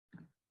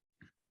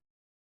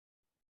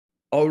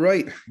All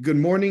right. Good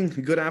morning,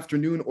 good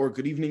afternoon, or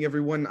good evening,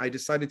 everyone. I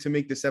decided to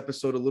make this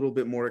episode a little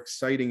bit more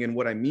exciting. And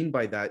what I mean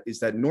by that is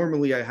that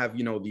normally I have,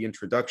 the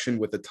introduction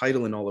with the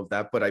title and all of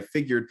that, but I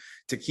figured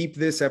to keep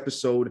this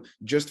episode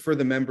just for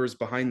the members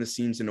behind the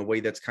scenes in a way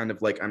that's kind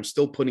of like I'm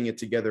still putting it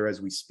together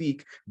as we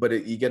speak,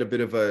 but you get a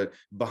bit of a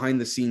behind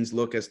the scenes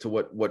look as to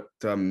what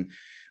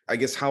I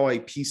guess how I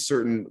piece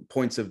certain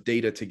points of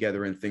data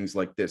together and things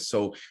like this.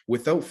 So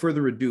without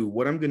further ado,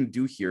 what I'm going to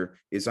do here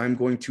is I'm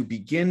going to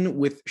begin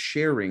with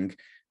sharing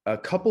a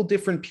couple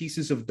different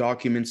pieces of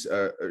documents,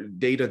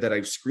 data that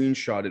I've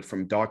screenshotted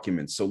from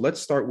documents. So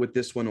let's start with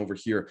this one over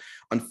here.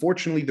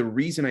 Unfortunately, the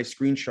reason I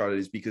screenshot it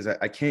is because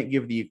I can't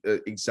give the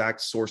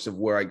exact source of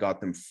where I got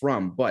them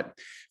from. But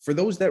for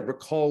those that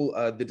recall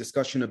the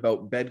discussion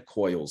about bed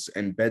coils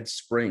and bed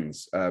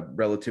springs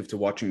relative to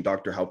watching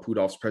Dr.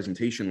 Halpudov's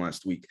presentation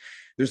last week,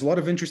 there's a lot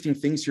of interesting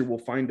things here we'll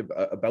find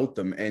about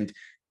them. And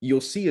you'll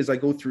see as I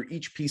go through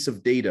each piece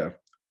of data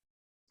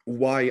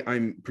why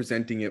I'm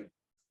presenting it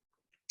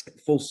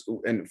full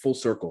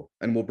circle,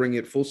 and we'll bring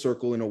it full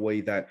circle in a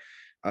way that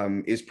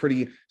is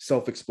pretty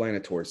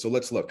self-explanatory. So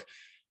let's look.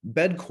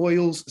 Bed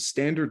coils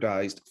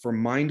standardized for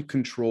mind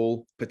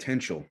control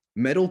potential.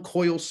 Metal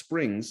coil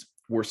springs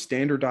were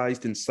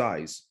standardized in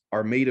size,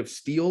 are made of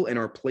steel, and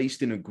are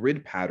placed in a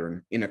grid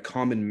pattern in a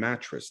common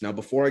mattress. Now,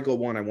 before I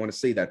go on, I want to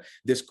say that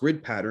this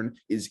grid pattern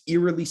is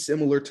eerily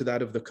similar to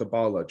that of the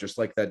Kabbalah, just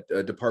like that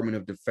Department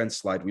of Defense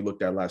slide we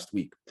looked at last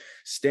week.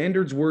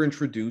 Standards were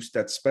introduced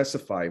that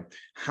specify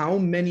how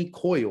many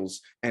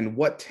coils and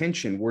what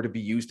tension were to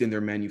be used in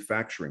their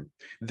manufacturing.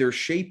 Their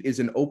shape is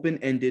an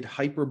open-ended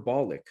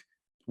hyperbolic,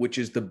 which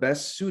is the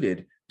best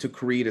suited to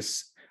create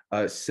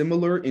a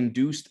similar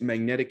induced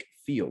magnetic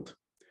field.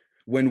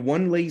 When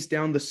one lays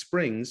down the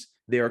springs,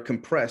 they are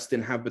compressed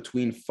and have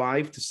between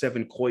 5 to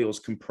 7 coils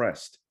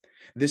compressed.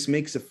 This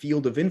makes a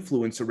field of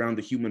influence around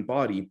the human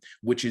body,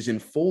 which is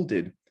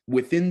enfolded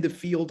within the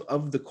field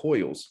of the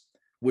coils,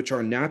 which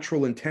are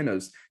natural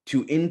antennas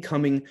to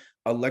incoming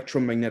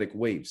electromagnetic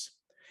waves.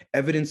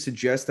 Evidence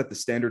suggests that the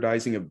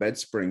standardizing of bed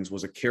springs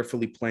was a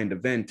carefully planned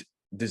event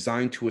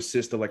designed to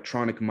assist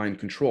electronic mind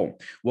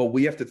control. Well,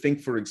 we have to think,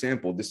 for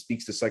example, this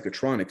speaks to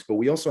psychotronics, but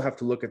we also have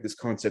to look at this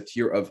concept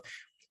here of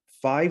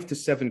 5 to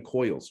 7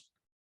 coils.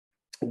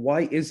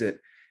 Why is it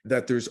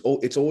that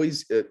it's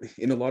always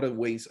in a lot of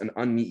ways an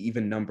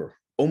uneven number,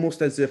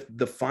 almost as if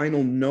the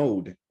final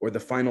node or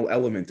the final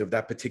element of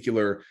that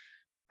particular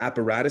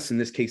apparatus, in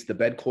this case the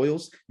bed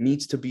coils,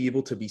 needs to be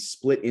able to be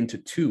split into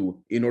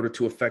two in order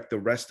to affect the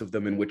rest of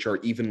them, in which are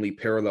evenly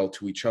parallel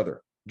to each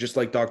other. Just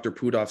like Dr.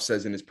 Pudov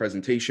says in his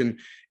presentation,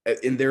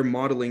 in their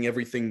modeling,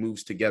 everything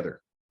moves together,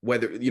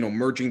 whether,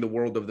 merging the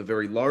world of the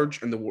very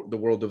large and the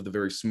world of the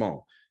very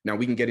small. Now,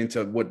 we can get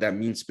into what that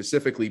means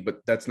specifically,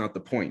 but that's not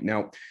the point.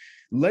 Now,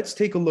 let's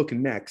take a look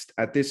next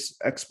at this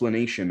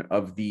explanation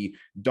of the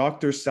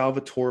Dr.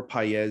 Salvatore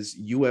Paez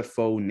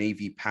UFO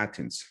Navy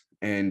patents.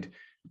 And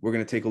we're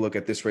going to take a look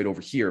at this right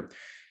over here.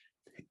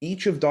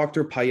 Each of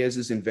Dr.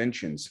 Paez's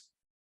inventions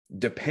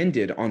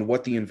depended on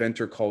what the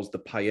inventor calls the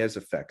Paez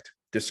effect,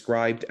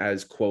 described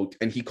as, quote,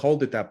 and he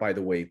called it that, by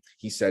the way,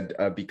 he said,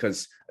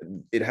 because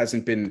it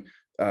hasn't been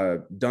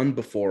done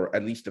before,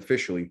 at least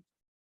officially,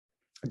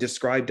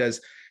 described as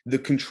the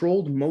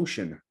controlled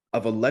motion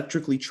of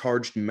electrically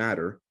charged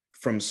matter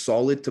from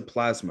solid to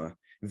plasma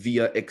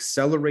via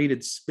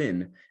accelerated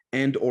spin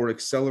and or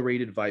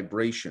accelerated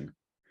vibration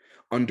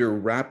under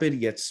rapid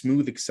yet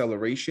smooth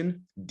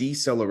acceleration,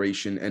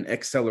 deceleration, and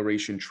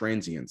acceleration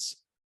transients.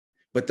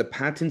 But the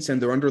patents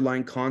and their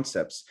underlying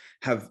concepts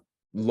have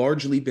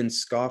largely been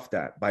scoffed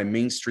at by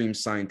mainstream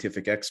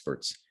scientific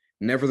experts.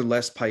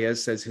 Nevertheless,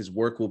 Paez says his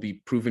work will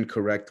be proven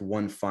correct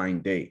one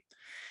fine day.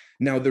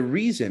 Now, the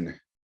reason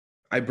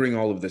I bring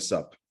all of this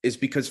up is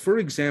because, for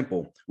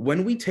example,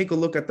 when we take a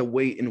look at the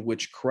way in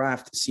which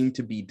craft seem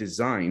to be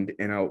designed,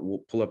 and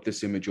we'll pull up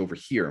this image over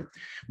here,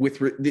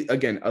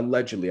 again,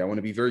 allegedly, I want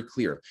to be very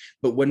clear,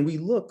 but when we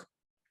look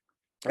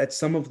at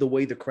some of the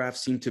way the craft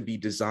seem to be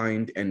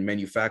designed and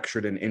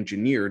manufactured and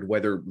engineered,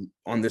 whether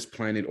on this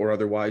planet or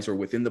otherwise, or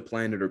within the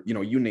planet, or,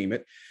 you name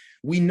it,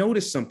 we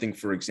notice something.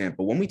 For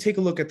example, when we take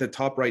a look at the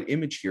top right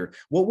image here,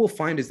 what we'll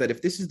find is that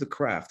if this is the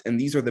craft and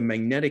these are the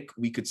magnetic,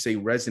 we could say,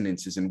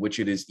 resonances in which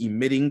it is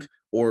emitting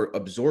or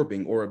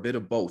absorbing, or a bit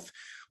of both,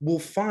 we'll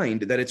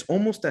find that it's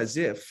almost as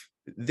if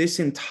this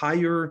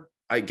entire,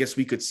 I guess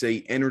we could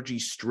say, energy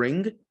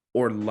string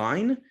or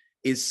line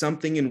is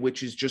something in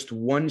which is just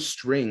one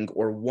string,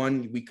 or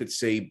one, we could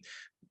say,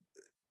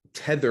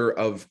 tether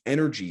of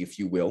energy, if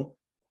you will,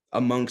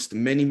 amongst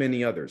many,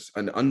 many others,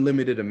 an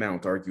unlimited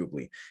amount,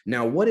 arguably.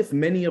 Now, what if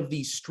many of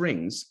these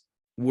strings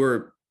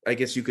were, I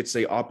guess you could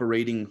say,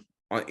 operating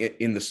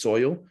in the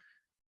soil?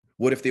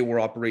 What if they were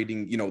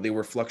operating, they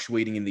were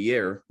fluctuating in the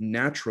air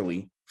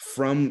naturally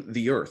from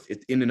the earth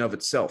in and of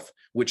itself,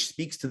 which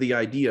speaks to the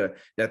idea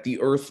that the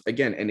earth,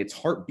 again, and its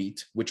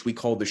heartbeat, which we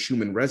call the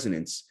Schumann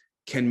resonance,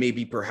 can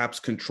maybe perhaps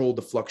control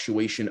the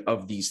fluctuation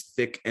of these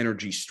thick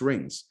energy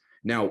strings.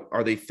 Now,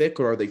 are they thick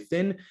or are they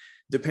thin?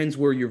 Depends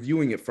where you're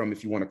viewing it from,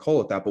 if you want to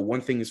call it that. But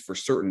one thing is for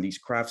certain, these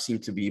crafts seem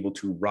to be able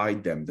to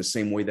ride them the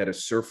same way that a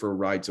surfer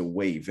rides a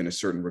wave in a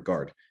certain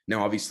regard.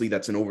 Now, obviously,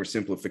 that's an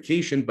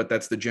oversimplification, but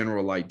that's the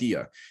general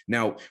idea.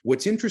 Now,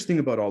 what's interesting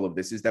about all of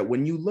this is that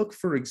when you look,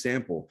 for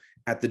example,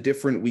 at the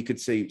different, we could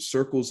say,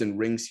 circles and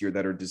rings here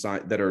that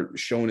are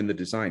shown in the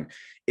design,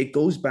 it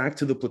goes back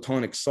to the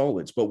Platonic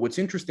solids. But what's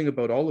interesting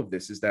about all of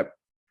this is that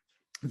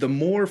the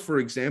more, for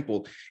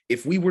example,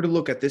 if we were to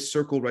look at this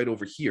circle right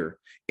over here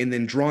and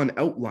then draw an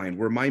outline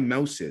where my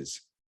mouse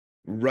is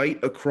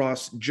right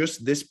across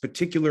just this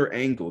particular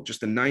angle,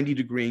 just a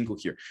 90-degree angle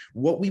here,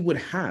 what we would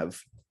have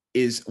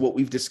is what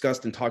we've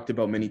discussed and talked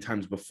about many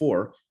times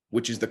before,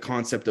 which is the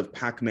concept of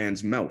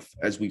Pac-Man's mouth,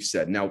 as we've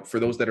said. Now, for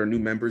those that are new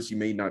members, you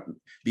may not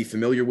be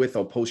familiar with,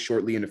 I'll post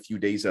shortly in a few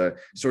days,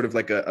 sort of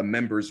like a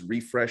members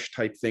refresh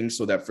type thing,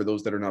 so that for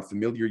those that are not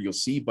familiar, you'll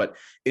see. But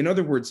in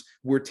other words,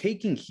 we're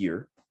taking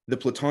here the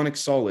Platonic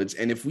solids,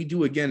 and if we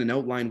do again an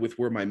outline with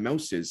where my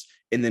mouse is,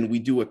 and then we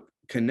do a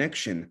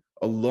connection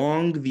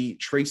along the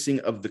tracing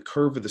of the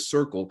curve of the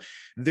circle,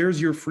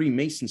 there's your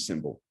Freemason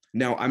symbol.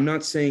 Now, I'm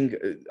not saying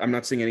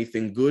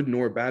anything good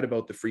nor bad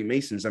about the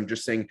Freemasons. I'm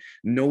just saying,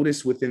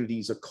 notice within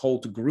these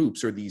occult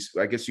groups, or these,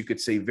 I guess you could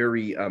say,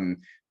 very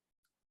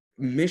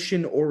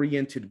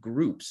mission-oriented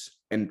groups,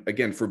 and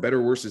again, for better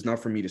or worse is not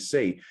for me to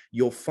say,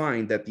 you'll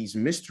find that these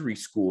mystery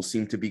schools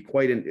seem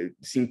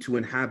to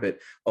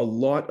inhabit a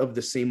lot of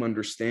the same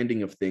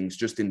understanding of things,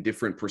 just in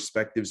different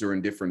perspectives or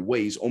in different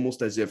ways,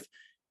 almost as if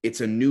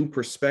it's a new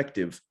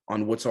perspective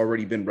on what's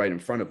already been right in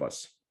front of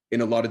us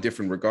in a lot of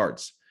different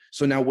regards.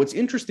 So now what's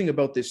interesting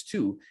about this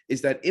too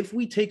is that if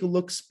we take a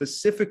look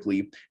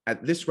specifically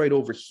at this right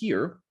over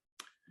here,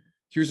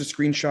 here's a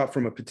screenshot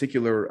from a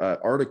particular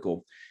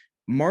article.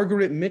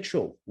 Margaret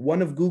Mitchell,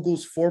 one of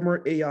Google's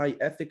former AI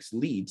ethics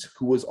leads,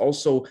 who was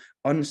also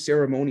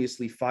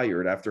unceremoniously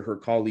fired after her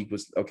colleague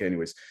was,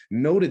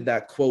 noted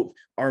that, quote,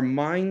 "Our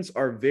minds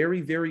are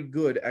very, very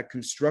good at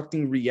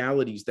constructing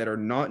realities that are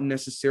not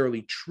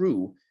necessarily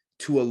true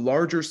to a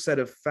larger set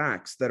of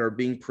facts that are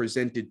being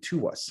presented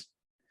to us."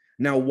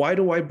 Now, why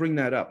do I bring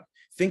that up?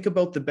 Think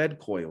about the bed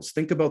coils.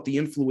 Think about the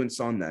influence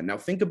on that. Now,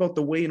 think about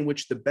the way in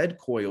which the bed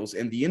coils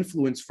and the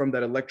influence from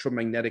that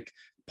electromagnetic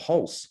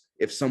pulse,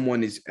 if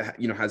someone is,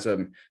 has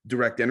a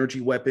direct energy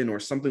weapon or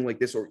something like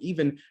this, or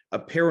even a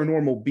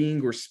paranormal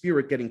being or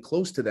spirit getting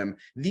close to them,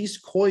 these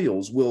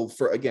coils will,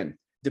 again,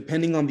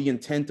 depending on the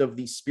intent of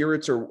these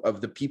spirits or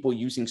of the people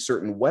using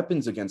certain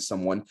weapons against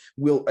someone,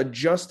 will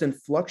adjust and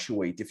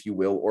fluctuate, if you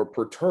will, or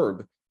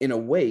perturb in a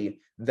way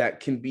that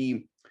can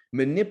be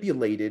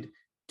manipulated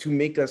to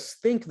make us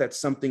think that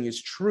something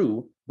is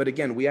true. But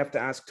again, we have to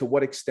ask, to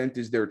what extent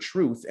is there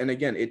truth? And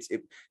again,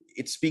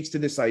 it speaks to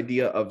this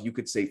idea of, you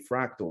could say,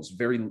 fractals,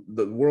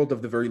 the world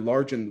of the very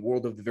large and the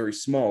world of the very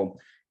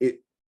small. There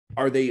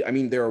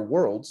are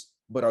worlds,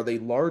 but are they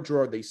large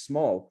or are they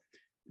small?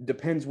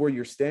 Depends where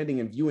you're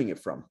standing and viewing it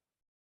from.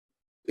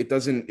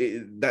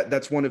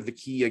 That's one of the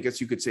key, I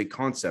guess you could say,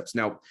 concepts.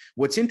 Now,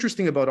 what's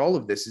interesting about all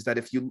of this is that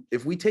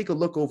if we take a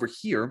look over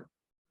here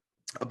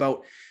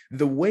about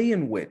the way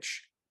in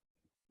which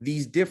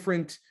these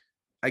different,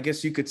 I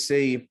guess you could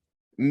say,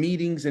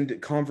 meetings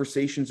and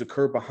conversations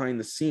occur behind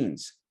the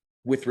scenes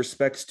with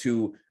respects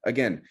to,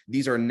 again,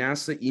 these are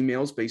NASA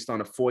emails based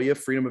on a FOIA,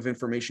 Freedom of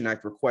Information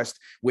Act request,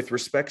 with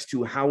respects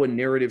to how a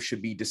narrative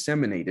should be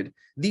disseminated.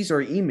 These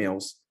are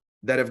emails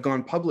that have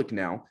gone public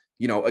now.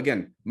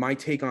 Again, my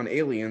take on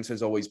aliens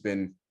has always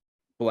been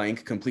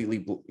blank,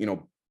 completely,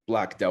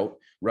 blacked out,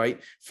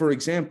 right? For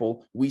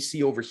example, we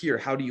see over here,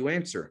 how do you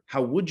answer?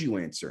 How would you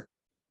answer?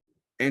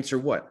 Answer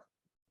what,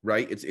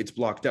 right? It's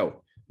blocked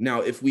out.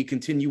 Now, if we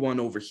continue on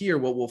over here,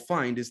 what we'll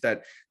find is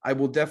that I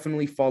will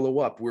definitely follow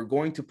up. We're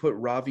going to put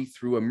Ravi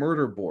through a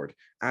murder board,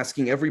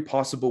 asking every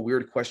possible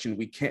weird question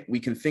we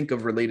can think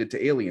of related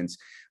to aliens.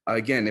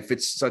 Again, if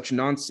it's such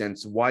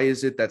nonsense, why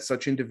is it that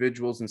such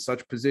individuals in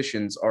such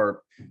positions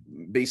are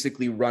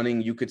basically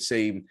running, you could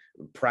say,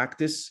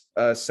 practice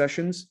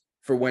sessions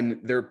for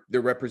when their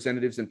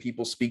representatives and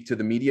people speak to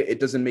the media? It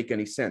doesn't make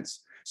any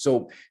sense.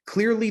 So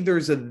clearly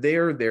there's a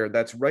there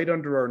that's right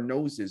under our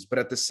noses, but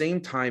at the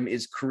same time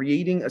is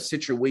creating a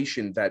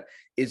situation that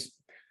is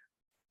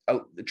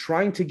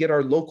trying to get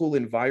our local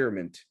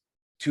environment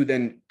to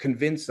then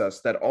convince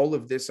us that all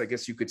of this, I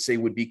guess you could say,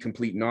 would be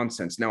complete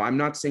nonsense. Now, I'm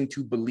not saying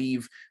to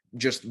believe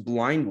just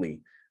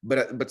blindly,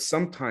 but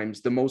sometimes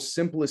the most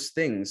simplest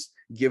things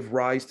give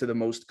rise to the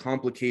most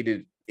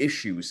complicated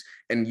issues,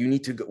 and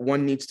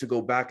one needs to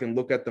go back and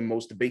look at the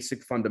most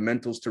basic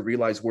fundamentals to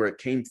realize where it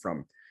came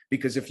from.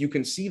 Because if you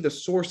can see the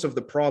source of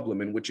the problem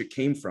in which it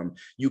came from,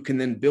 you can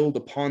then build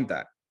upon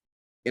that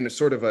in a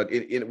sort of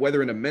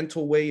whether in a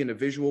mental way, in a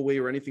visual way,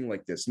 or anything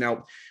like this.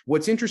 Now,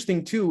 what's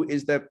interesting too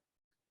is that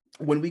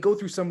when we go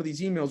through some of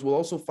these emails, we'll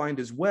also find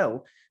as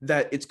well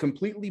that it's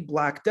completely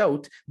blacked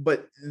out,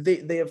 but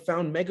they have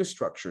found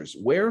megastructures.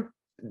 Where?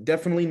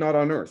 Definitely not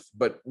on Earth,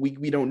 but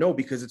we don't know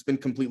because it's been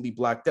completely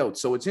blacked out.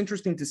 So it's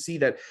interesting to see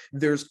that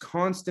there's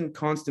constant,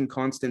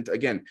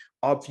 again,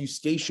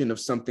 obfuscation of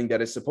something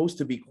that is supposed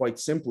to be quite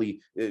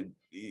simply,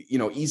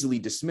 easily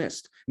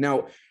dismissed.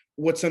 Now,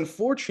 what's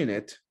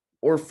unfortunate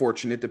or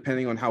fortunate,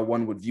 depending on how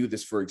one would view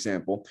this, for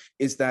example,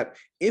 is that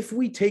if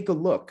we take a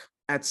look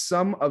at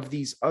some of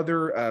these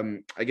other,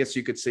 I guess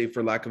you could say,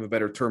 for lack of a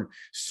better term,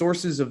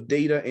 sources of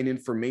data and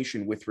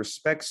information with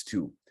respects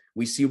to,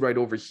 we see right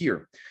over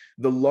here,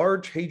 the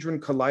Large Hadron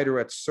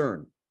Collider at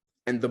CERN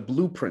and the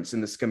blueprints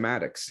and the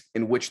schematics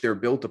in which they're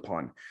built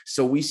upon.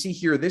 So we see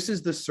here, this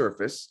is the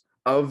surface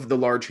of the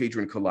Large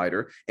Hadron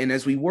Collider. And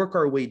as we work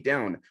our way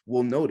down,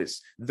 we'll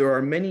notice there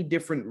are many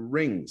different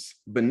rings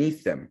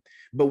beneath them.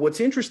 But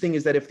what's interesting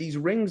is that if these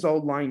rings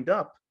all lined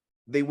up,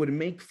 they would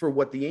make for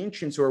what the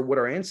ancients or what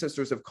our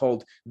ancestors have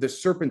called the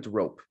serpent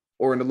rope,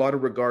 or in a lot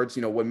of regards,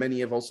 what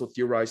many have also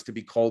theorized to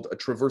be called a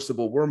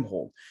traversable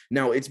wormhole.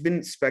 Now, it's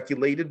been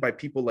speculated by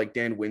people like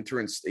Dan Winter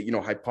and,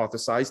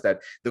 hypothesized that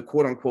the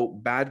quote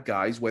unquote bad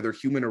guys, whether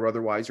human or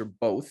otherwise, or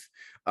both,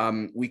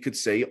 we could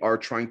say, are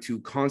trying to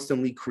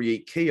constantly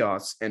create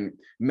chaos and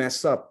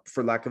mess up,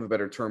 for lack of a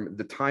better term,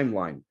 the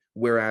timeline,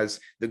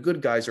 whereas the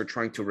good guys are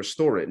trying to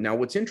restore it. Now,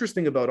 what's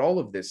interesting about all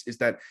of this is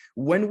that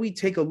when we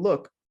take a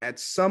look at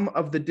some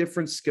of the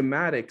different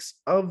schematics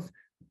of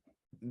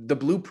the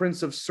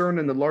blueprints of CERN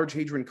and the Large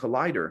Hadron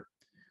Collider,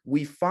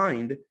 we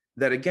find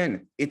that,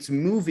 again, it's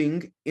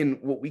moving in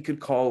what we could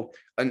call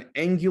an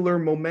angular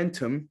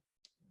momentum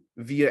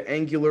via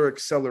angular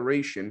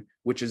acceleration,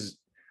 which is,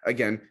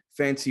 again,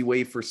 fancy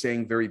way for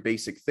saying very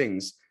basic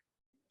things,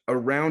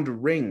 around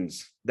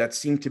rings that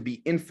seem to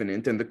be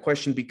infinite. And the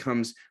question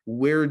becomes,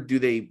 where do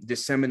they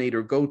disseminate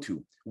or go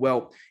to?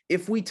 Well,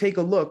 if we take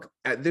a look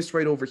at this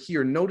right over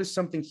here, notice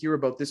something here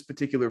about this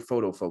particular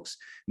photo, folks.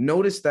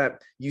 Notice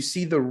that you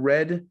see the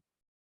red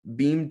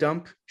beam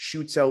dump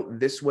shoots out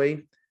this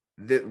way,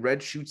 the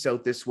red shoots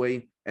out this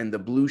way, and the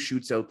blue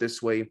shoots out this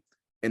way.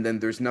 And then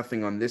there's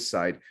nothing on this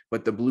side,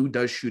 but the blue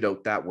does shoot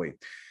out that way.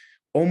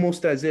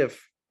 Almost as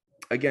if,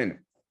 again,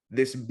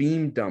 this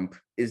beam dump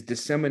is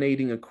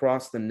disseminating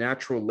across the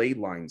natural ley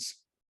lines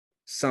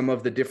some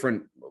of the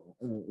different,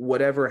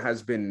 whatever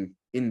has been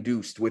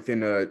induced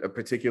within a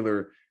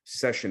particular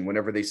session.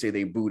 Whenever they say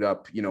they boot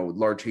up,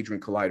 Large Hadron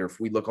Collider, if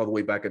we look all the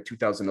way back at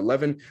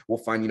 2011, we'll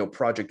find,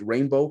 Project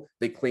Rainbow,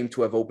 they claim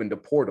to have opened a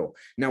portal.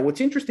 Now, what's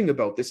interesting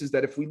about this is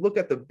that if we look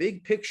at the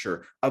big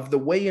picture of the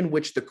way in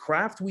which the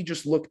craft we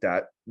just looked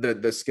at, the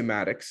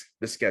schematics,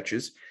 the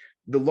sketches,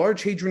 the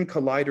Large Hadron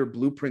Collider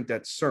blueprint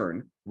at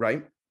CERN,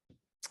 right?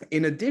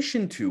 In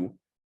addition to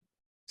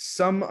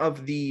some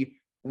of the,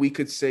 we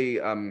could say,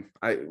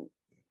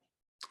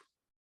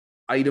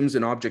 items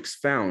and objects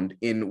found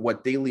in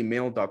what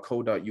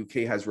dailymail.co.uk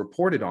has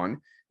reported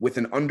on with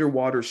an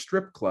underwater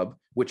strip club,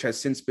 which has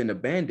since been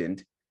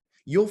abandoned,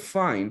 you'll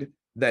find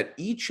that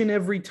each and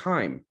every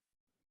time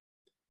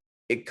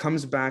it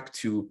comes back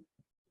to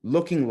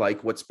looking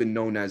like what's been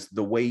known as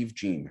the wave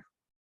gene.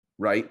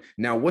 Right?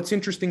 Now, what's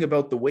interesting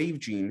about the wave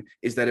gene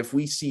is that if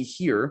we see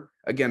here,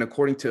 again,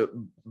 according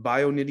to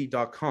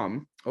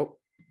bionitty.com, oh,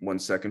 1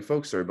 second,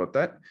 folks, sorry about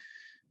that.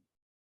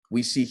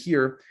 We see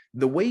here,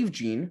 the wave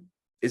gene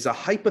is a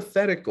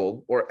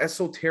hypothetical or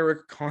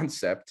esoteric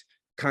concept,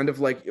 kind of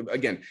like,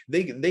 again,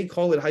 they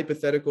call it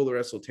hypothetical or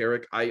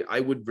esoteric.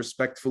 I would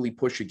respectfully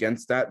push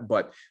against that.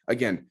 But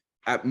again,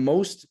 at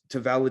most,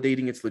 to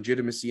validating its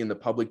legitimacy in the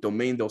public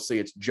domain, they'll say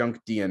it's junk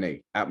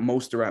DNA, at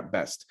most or at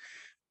best.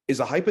 Is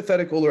a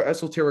hypothetical or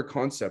esoteric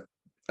concept,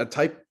 a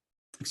type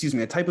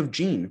of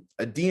gene,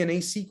 a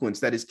DNA sequence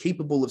that is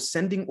capable of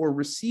sending or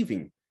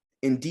receiving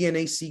in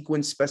DNA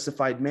sequence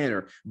specified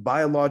manner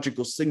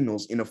biological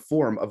signals in a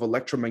form of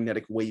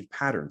electromagnetic wave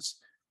patterns.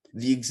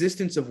 The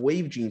existence of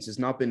wave genes has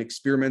not been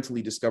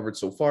experimentally discovered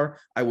so far.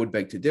 I would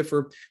beg to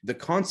differ. The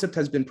concept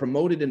has been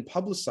promoted and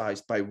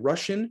publicized by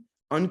Russian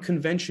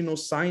unconventional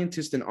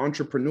scientist and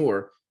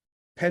entrepreneur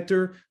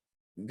Petr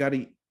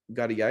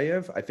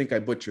Gadiaev. I think I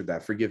butchered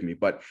that, forgive me,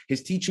 but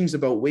his teachings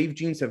about wave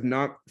genes have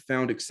not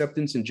found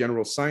acceptance in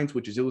general science,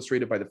 which is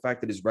illustrated by the fact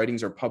that his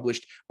writings are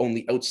published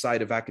only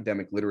outside of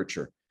academic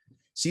literature.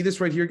 See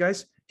this right here,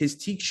 guys? His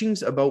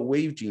teachings about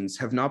wave genes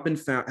have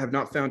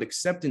not found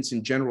acceptance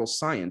in general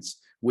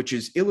science, which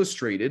is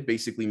illustrated,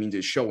 basically means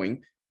it's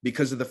showing,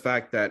 because of the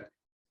fact that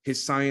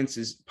his science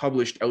is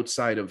published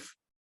outside of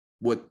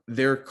what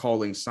they're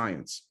calling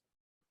science.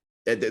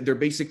 They're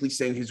basically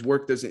saying his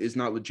work is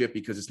not legit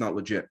because it's not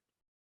legit.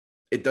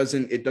 It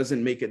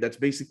doesn't make it. That's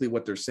basically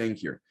what they're saying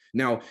here.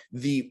 Now,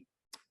 the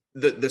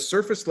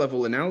surface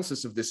level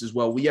analysis of this as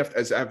well, we have,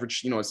 as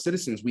average, as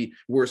citizens,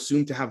 we're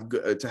assumed to have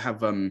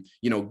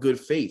good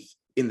faith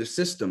in the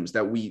systems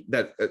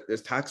that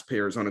as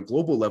taxpayers on a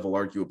global level,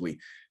 arguably,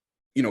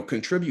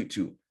 contribute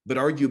to. But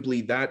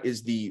arguably that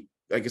is the,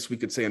 I guess we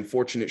could say,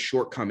 unfortunate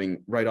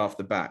shortcoming right off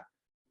the bat,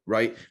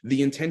 right?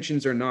 The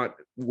intentions are not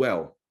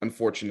well,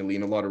 unfortunately,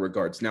 in a lot of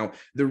regards. Now,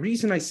 the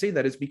reason I say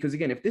that is because,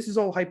 again, if this is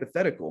all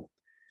hypothetical,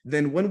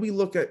 then when we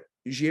look at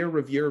Gilles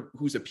Riviere,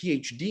 who's a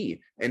PhD,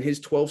 and his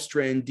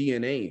 12-strand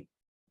DNA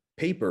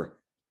paper,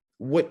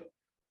 what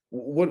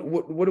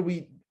what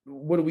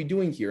are we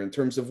doing here in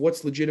terms of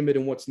what's legitimate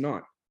and what's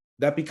not?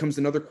 That becomes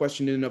another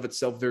question in and of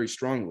itself very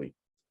strongly,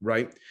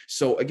 right?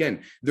 So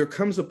again, there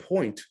comes a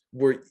point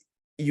where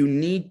you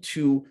need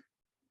to,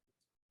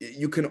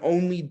 you can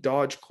only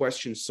dodge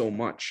questions so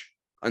much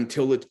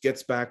until it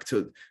gets back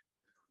to,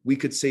 we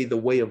could say, the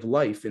way of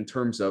life in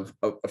terms of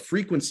a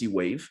frequency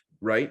wave,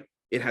 right?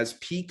 It has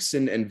peaks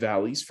and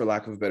valleys, for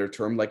lack of a better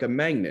term, like a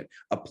magnet,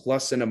 a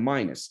plus and a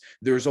minus.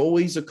 There's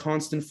always a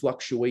constant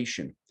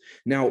fluctuation.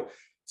 Now,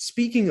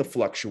 speaking of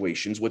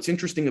fluctuations, what's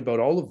interesting about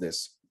all of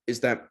this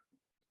is that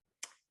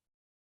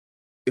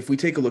if we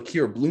take a look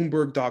here,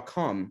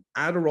 Bloomberg.com,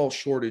 Adderall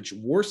shortage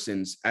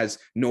worsens as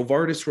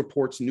Novartis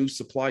reports new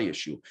supply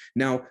issue.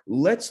 Now,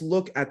 let's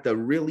look at the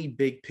really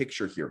big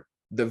picture here,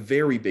 the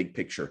very big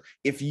picture.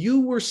 If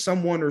you were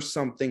someone or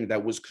something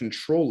that was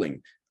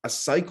controlling a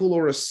cycle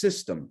or a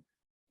system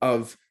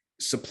of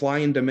supply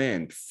and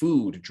demand,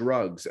 food,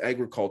 drugs,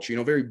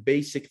 agriculture, very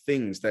basic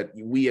things that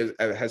we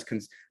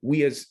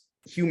as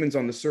humans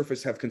on the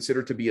surface have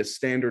considered to be a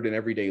standard in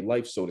everyday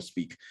life, so to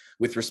speak,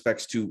 with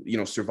respects to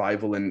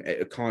survival and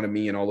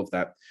economy and all of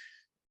that,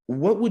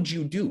 what would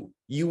you do?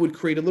 You would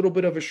create a little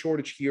bit of a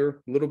shortage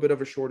here, a little bit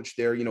of a shortage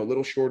there, a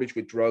little shortage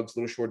with drugs,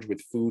 little shortage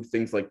with food,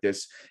 things like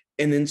this.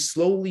 And then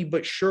slowly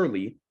but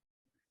surely,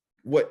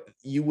 what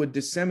you would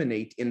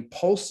disseminate in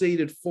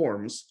pulsated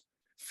forms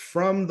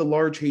from the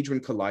Large Hadron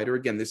Collider.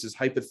 Again, this is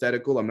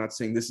hypothetical. I'm not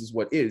saying this is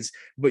what is,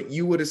 but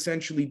you would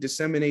essentially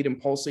disseminate in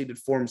pulsated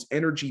forms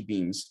energy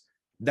beams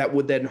that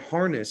would then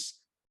harness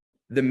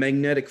the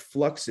magnetic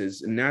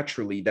fluxes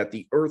naturally that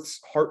the Earth's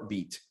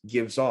heartbeat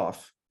gives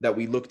off that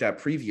we looked at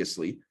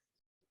previously.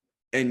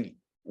 And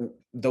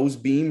those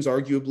beams,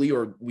 arguably,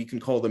 or we can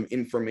call them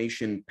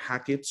information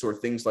packets or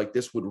things like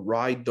this, would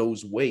ride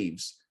those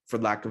waves, for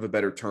lack of a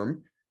better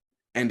term,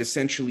 and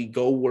essentially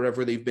go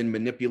wherever they've been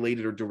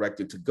manipulated or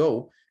directed to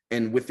go.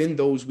 And within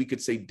those, we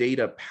could say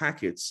data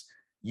packets,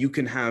 you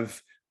can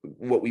have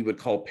what we would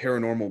call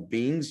paranormal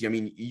beings. I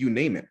mean, you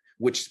name it,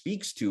 which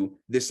speaks to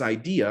this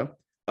idea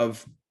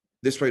of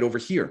this right over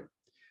here,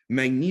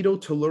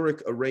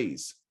 magnetotelluric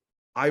arrays,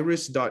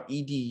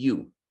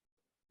 iris.edu,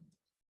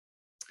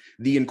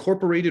 the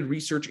Incorporated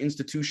Research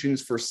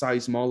Institutions for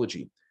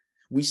Seismology.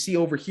 We see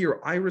over here,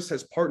 IRIS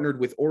has partnered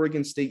with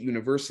Oregon State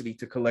University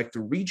to collect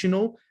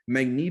regional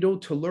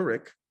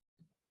magnetotelluric,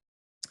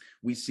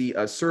 we see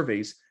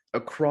surveys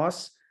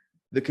across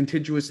the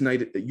contiguous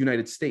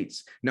United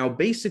States. Now,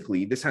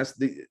 basically, this has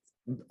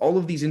all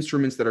of these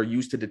instruments that are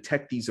used to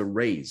detect these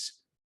arrays,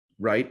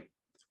 right,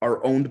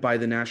 are owned by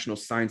the National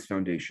Science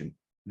Foundation.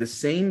 The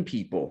same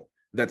people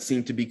that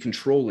seem to be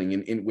controlling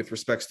in with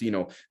respects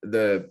to,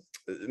 the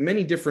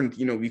many different,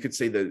 we could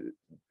say the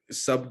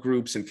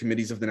subgroups and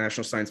committees of the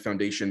National Science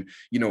Foundation,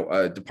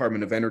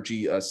 Department of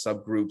Energy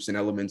subgroups and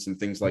elements and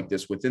things like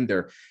this within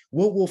there.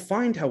 What we'll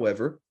find,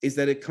 however, is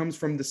that it comes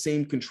from the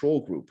same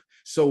control group.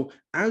 So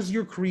as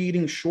you're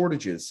creating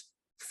shortages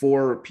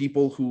for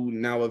people who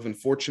now have,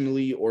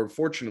 unfortunately or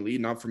fortunately,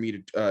 not for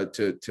me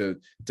to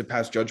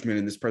pass judgment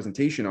in this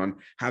presentation on,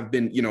 have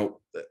been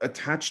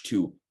attached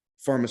to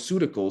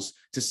pharmaceuticals,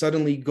 to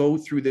suddenly go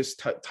through this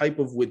type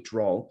of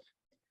withdrawal,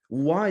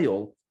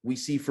 while we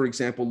see, for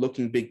example,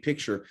 looking big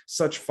picture,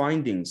 such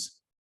findings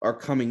are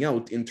coming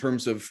out in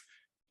terms of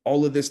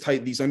all of this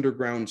these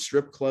underground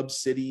strip club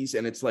cities.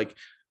 And it's like,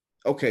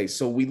 okay,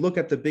 so we look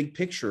at the big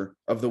picture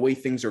of the way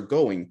things are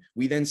going.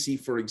 We then see,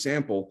 for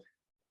example,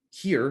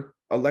 here,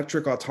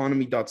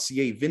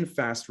 electricautonomy.ca,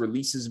 VinFast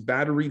releases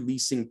battery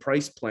leasing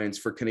price plans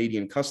for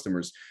Canadian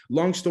customers.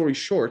 Long story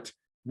short,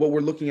 what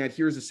we're looking at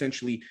here is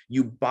essentially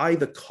you buy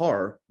the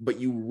car, but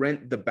you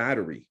rent the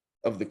battery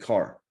of the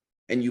car.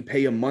 And you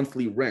pay a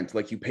monthly rent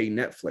like you pay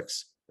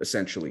Netflix,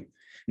 essentially.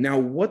 Now,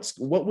 what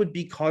would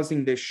be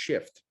causing this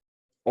shift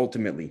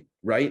ultimately,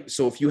 right?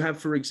 So if you have,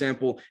 for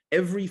example,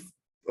 every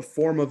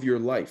form of your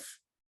life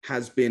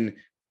has been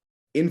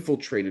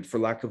infiltrated, for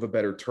lack of a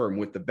better term,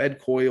 with the bed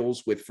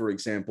coils, with, for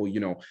example,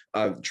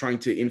 trying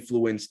to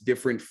influence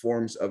different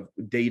forms of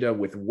data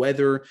with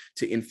weather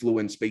to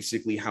influence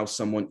basically how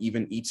someone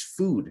even eats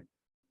food.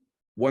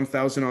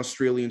 1,000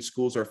 Australian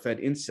schools are fed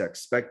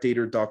insects,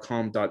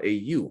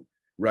 spectator.com.au.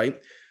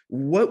 Right?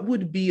 What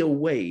would be a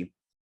way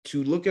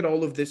to look at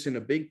all of this in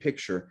a big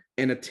picture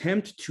and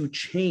attempt to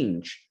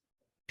change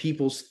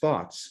people's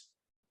thoughts?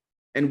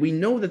 And we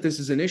know that this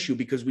is an issue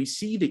because we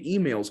see the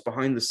emails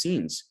behind the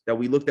scenes that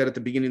we looked at the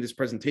beginning of this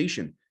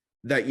presentation,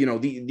 that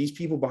these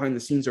people behind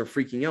the scenes are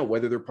freaking out,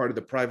 whether they're part of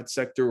the private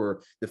sector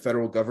or the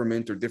federal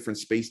government or different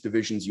space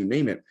divisions, you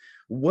name it.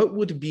 What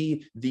would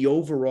be the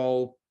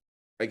overall,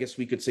 I guess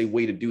we could say,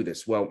 way to do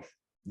this? Well,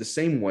 the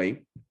same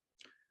way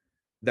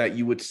that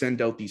you would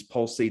send out these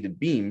pulsated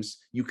beams,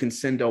 you can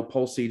send out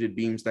pulsated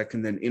beams that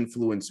can then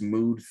influence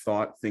mood,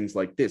 thought, things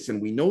like this.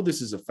 And we know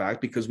this is a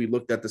fact because we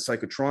looked at the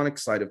psychotronic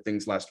side of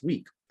things last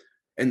week,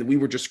 and we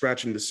were just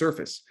scratching the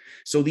surface.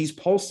 So these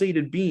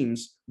pulsated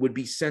beams would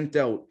be sent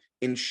out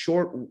in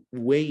short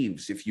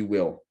waves, if you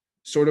will,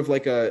 sort of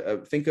like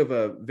think of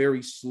a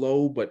very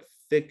slow but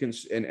thick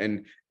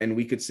and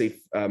we could say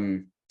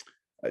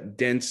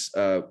dense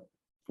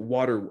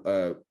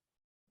water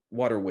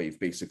wave,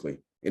 basically.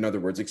 In other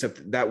words,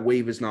 except that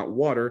wave is not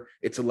water,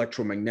 it's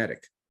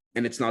electromagnetic,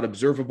 and it's not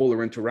observable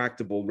or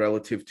interactable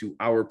relative to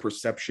our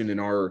perception and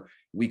our,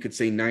 we could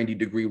say,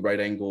 90-degree right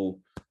angle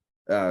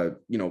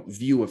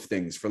view of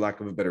things, for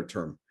lack of a better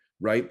term,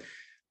 right?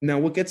 Now,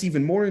 what gets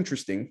even more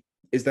interesting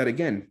is that,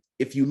 again,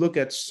 if you look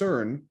at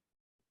CERN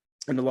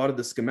and a lot of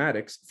the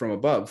schematics from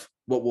above,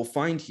 what we'll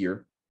find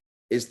here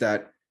is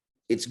that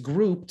it's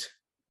grouped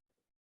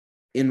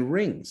in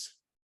rings.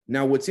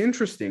 Now, what's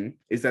interesting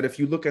is that if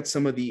you look at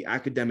some of the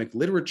academic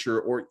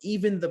literature or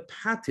even the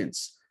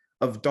patents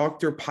of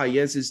Dr.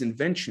 Paez's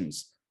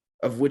inventions,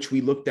 of which we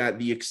looked at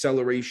the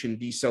acceleration,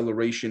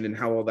 deceleration, and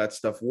how all that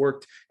stuff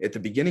worked at the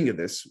beginning of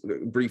this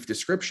brief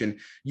description,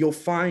 you'll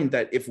find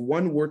that if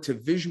one were to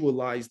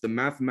visualize the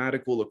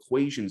mathematical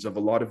equations of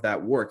a lot of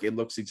that work, it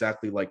looks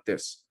exactly like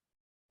this.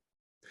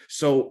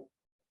 So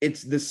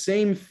it's the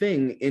same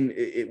thing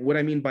what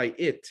I mean by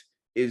it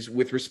is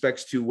with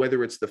respects to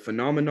whether it's the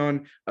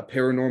phenomenon, a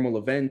paranormal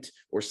event,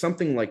 or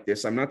something like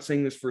this. I'm not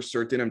saying this for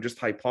certain, I'm just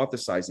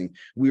hypothesizing.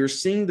 We are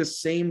seeing the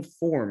same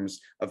forms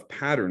of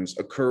patterns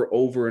occur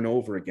over and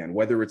over again,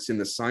 whether it's in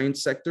the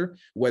science sector,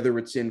 whether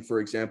it's in, for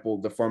example,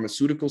 the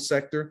pharmaceutical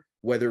sector,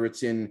 whether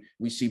it's in,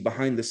 we see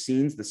behind the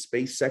scenes, the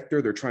space sector,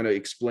 they're trying to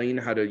explain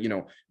how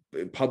to,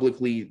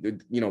 publicly,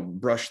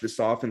 brush this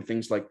off and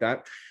things like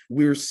that.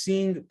 We're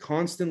seeing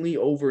constantly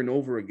over and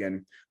over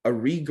again a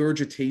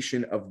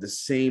regurgitation of the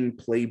same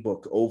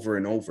playbook over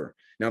and over.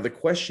 Now, the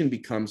question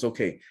becomes,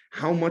 okay,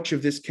 how much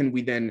of this can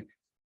we then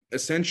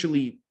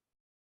essentially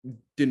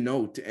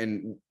denote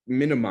and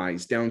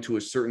minimize down to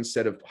a certain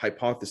set of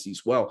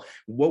hypotheses? Well,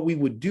 what we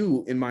would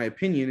do, in my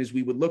opinion, is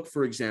we would look,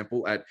 for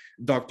example, at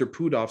Dr.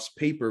 Pudov's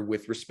paper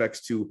with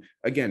respects to,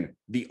 again,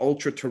 the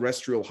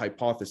ultra-terrestrial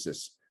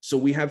hypothesis. So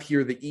we have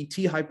here the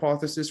ET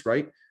hypothesis,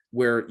 right?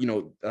 Where,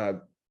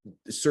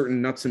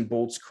 certain nuts and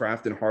bolts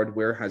craft and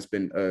hardware has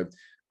been,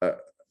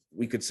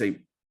 we could say,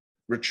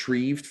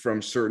 retrieved from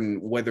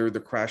certain, whether the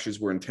crashes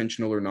were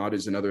intentional or not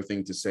is another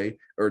thing to say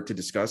or to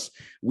discuss.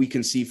 We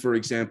can see, for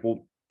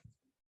example,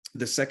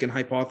 the second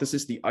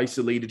hypothesis, the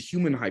isolated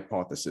human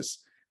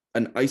hypothesis,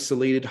 an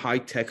isolated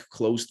high-tech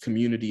closed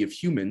community of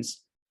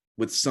humans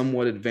with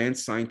somewhat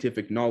advanced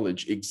scientific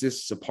knowledge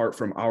exists apart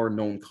from our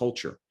known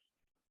culture,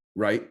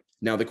 right?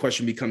 Now, the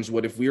question becomes,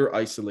 what if we're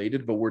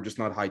isolated, but we're just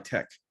not high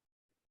tech?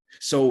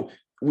 So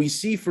we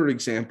see, for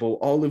example,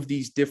 all of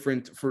these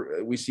different,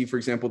 we see, for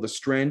example, the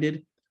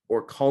stranded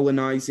or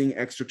colonizing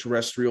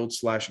extraterrestrial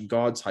 /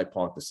 gods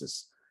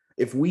hypothesis.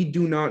 If we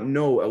do not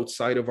know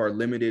outside of our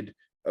limited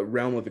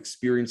realm of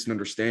experience and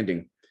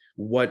understanding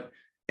what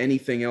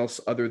anything else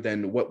other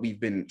than what we've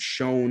been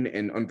shown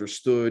and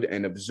understood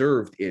and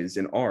observed is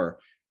and are,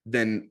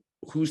 then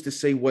who's to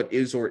say what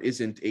is or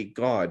isn't a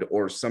god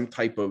or some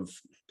type of,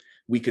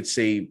 we could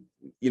say,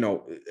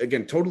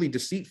 again, totally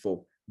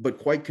deceitful, but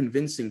quite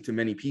convincing to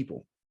many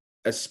people,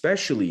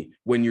 especially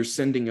when you're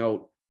sending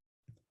out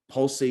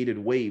pulsated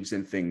waves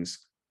and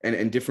things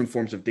and different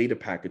forms of data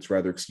packets,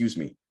 rather, excuse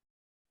me,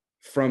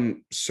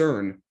 from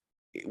CERN,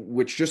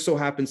 which just so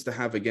happens to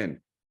have, again,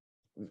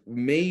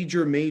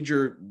 major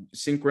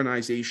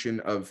synchronization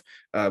of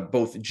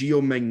both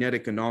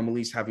geomagnetic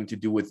anomalies having to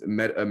do with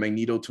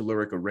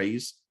magnetotelluric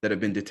arrays that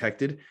have been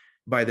detected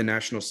by the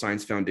National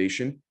Science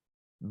Foundation.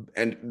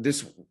 And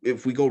this,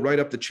 if we go right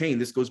up the chain,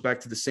 this goes back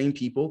to the same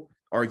people,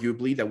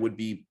 arguably, that would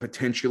be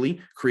potentially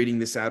creating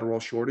this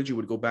Adderall shortage. It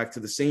would go back to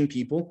the same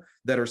people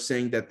that are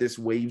saying that this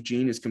wave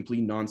gene is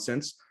complete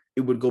nonsense.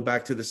 It would go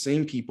back to the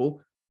same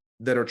people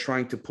that are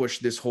trying to push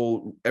this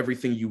whole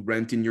everything you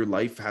rent in your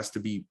life has to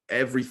be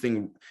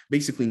everything,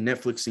 basically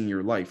Netflixing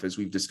your life, as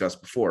we've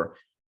discussed before.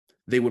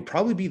 They would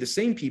probably be the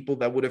same people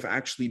that would have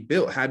actually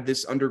had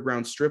this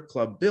underground strip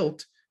club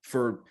built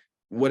for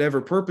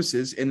whatever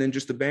purposes and then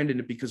just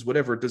abandon it because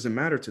whatever, it doesn't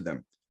matter to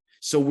them.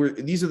 So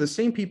these are the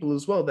same people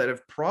as well that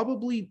have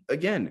probably,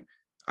 again,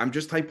 I'm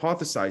just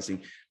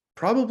hypothesizing,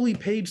 probably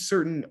paid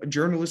certain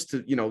journalists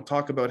to,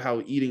 talk about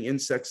how eating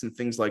insects and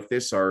things like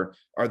this are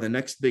the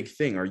next big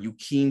thing. Are you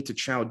keen to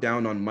chow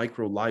down on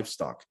micro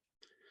livestock?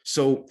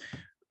 So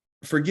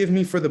forgive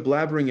me for the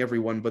blabbering,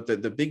 everyone, but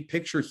the big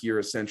picture here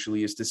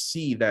essentially is to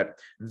see that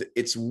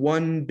it's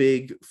one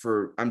big,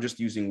 I'm just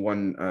using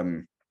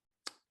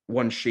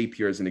one shape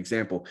here as an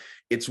example.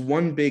 It's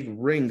one big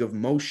ring of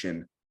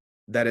motion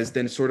that has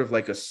then sort of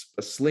like a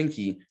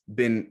slinky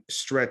been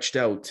stretched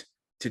out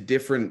to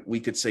different, we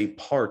could say,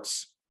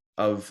 parts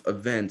of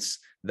events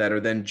that are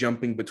then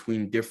jumping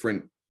between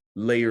different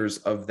layers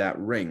of that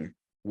ring,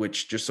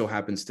 which just so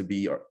happens to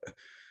be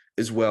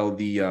as well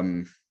the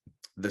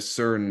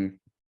CERN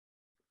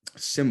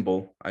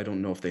symbol. I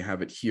don't know if they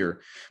have it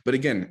here, but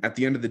again, at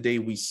the end of the day,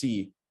 we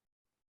see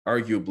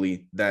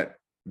arguably that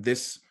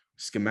this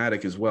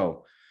schematic as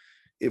well,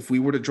 if we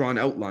were to draw an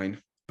outline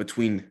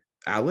between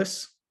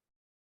Alice,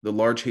 the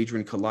Large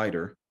Hadron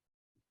Collider,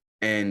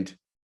 and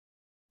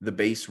the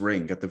base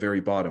ring at the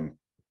very bottom,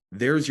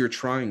 there's your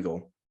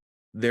triangle.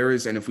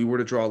 And if we were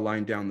to draw a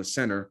line down the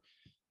center,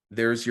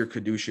 there's your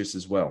caduceus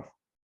as well.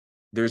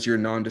 there's your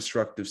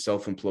non-destructive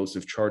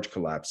self-implosive charge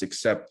collapse,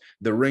 except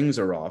the rings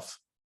are off.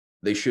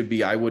 They should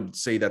be, I would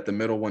say that the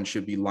middle one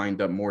should be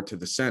lined up more to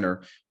the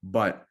center,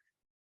 but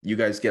you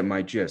guys get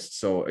my gist.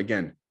 So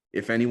again,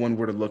 if anyone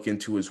were to look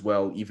into as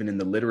well, even in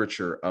the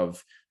literature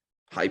of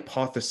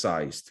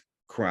hypothesized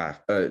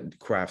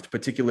craft,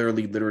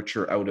 particularly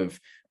literature out of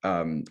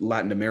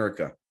Latin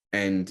America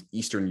and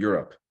Eastern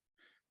Europe,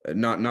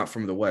 not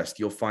from the West,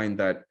 you'll find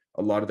that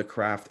a lot of the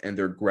craft and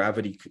their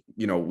gravity,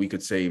 we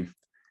could say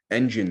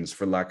engines,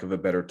 for lack of a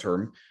better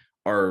term,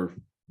 are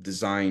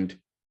designed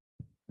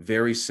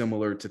very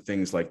similar to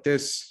things like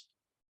this,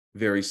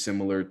 very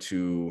similar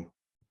to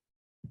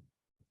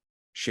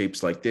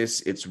shapes like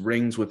this. It's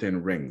rings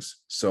within rings.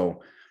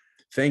 So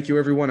thank you,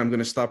 everyone. I'm going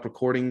to stop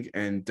recording,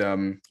 and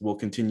we'll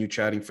continue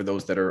chatting for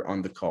those that are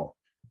on the call.